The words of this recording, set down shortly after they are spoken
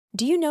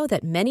Do you know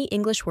that many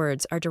English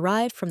words are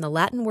derived from the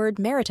Latin word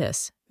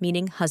maritus,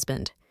 meaning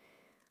husband?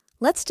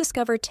 Let's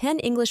discover 10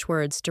 English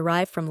words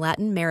derived from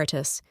Latin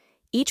maritus,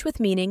 each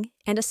with meaning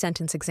and a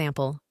sentence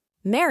example.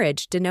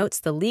 Marriage denotes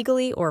the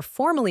legally or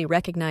formally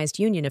recognized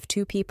union of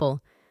two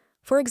people.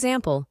 For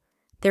example,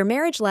 their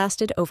marriage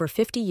lasted over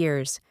 50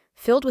 years,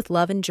 filled with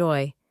love and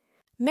joy.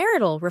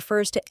 Marital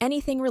refers to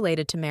anything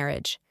related to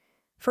marriage.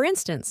 For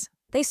instance,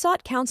 they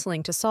sought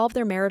counseling to solve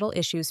their marital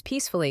issues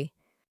peacefully.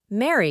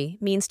 Marry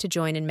means to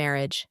join in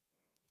marriage.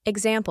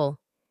 Example: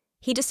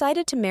 he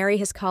decided to marry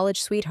his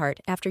college sweetheart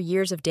after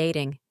years of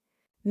dating.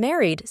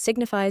 Married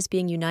signifies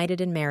being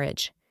united in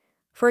marriage.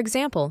 For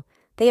example,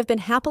 they have been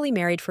happily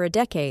married for a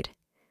decade.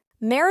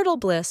 Marital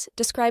bliss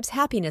describes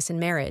happiness in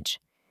marriage.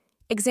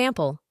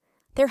 Example: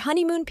 their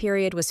honeymoon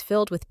period was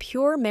filled with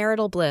pure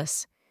marital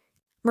bliss.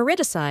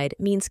 Mariticide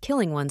means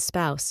killing one's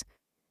spouse.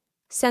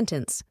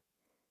 Sentence: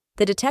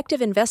 the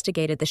detective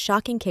investigated the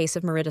shocking case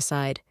of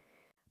mariticide.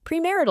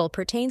 Premarital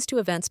pertains to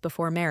events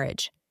before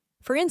marriage.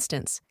 For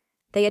instance,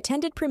 they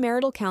attended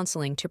premarital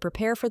counseling to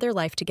prepare for their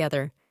life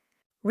together.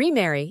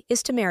 Remarry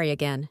is to marry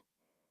again.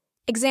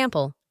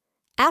 Example: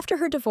 after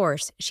her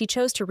divorce, she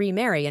chose to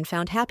remarry and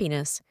found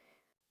happiness.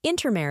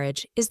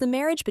 Intermarriage is the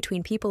marriage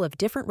between people of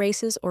different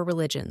races or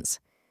religions.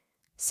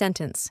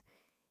 Sentence: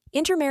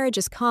 intermarriage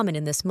is common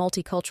in this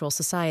multicultural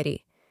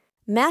society.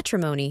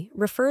 Matrimony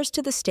refers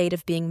to the state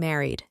of being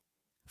married.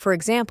 For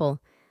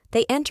example,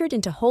 they entered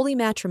into holy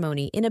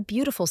matrimony in a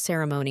beautiful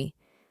ceremony.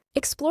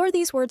 Explore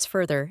these words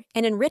further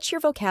and enrich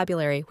your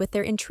vocabulary with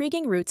their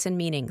intriguing roots and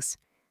meanings.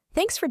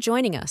 Thanks for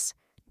joining us.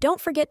 Don't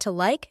forget to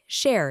like,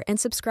 share, and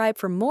subscribe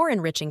for more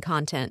enriching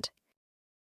content.